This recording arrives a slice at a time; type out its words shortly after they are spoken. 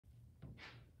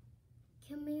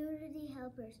Community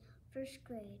helpers, first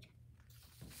grade.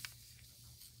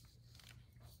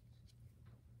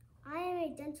 I am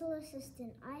a dental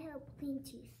assistant. I help clean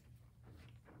teeth.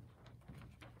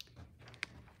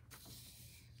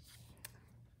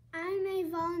 I'm a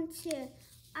volunteer.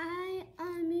 I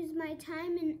use my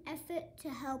time and effort to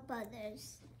help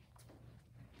others.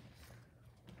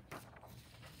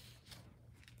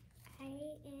 I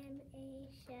am a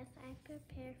chef. I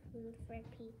prepare food for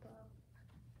people.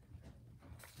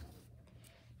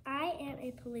 I am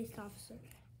a police officer.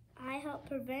 I help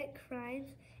prevent crimes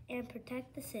and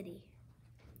protect the city.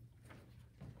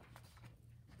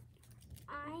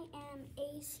 I am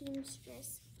a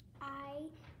seamstress. I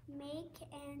make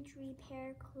and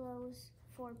repair clothes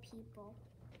for people.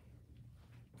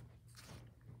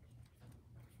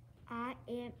 I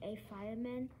am a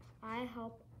fireman. I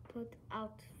help put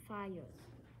out fires.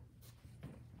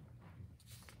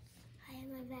 I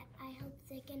am a vet. I help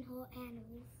sick and whole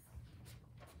animals.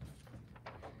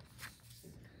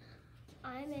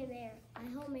 I'm a mayor. I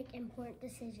help make important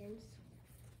decisions.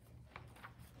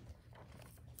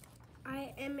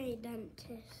 I am a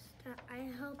dentist.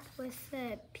 I help with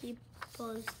the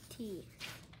people's teeth.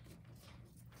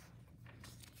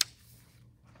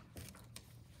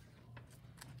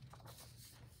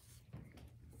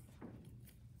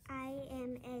 I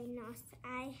am a nurse.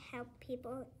 I help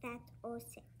people that are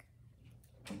sick.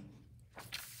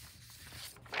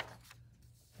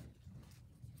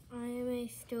 I am a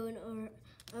store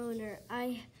owner.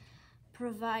 I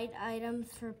provide items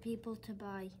for people to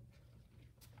buy.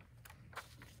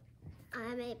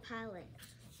 I'm a pilot.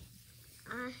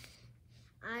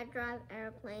 I drive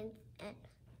airplanes and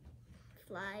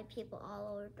fly people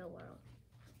all over the world.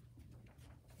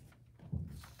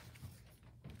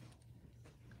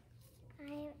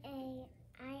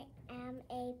 I am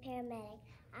a paramedic.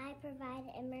 I provide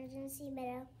emergency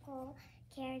medical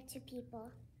care to people.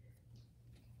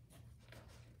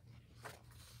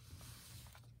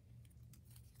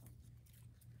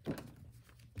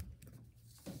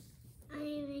 I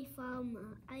am a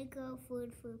farmer. I grow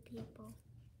food for people.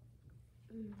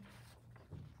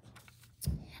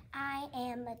 I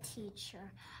am a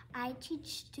teacher. I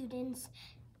teach students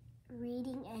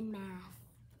reading and math.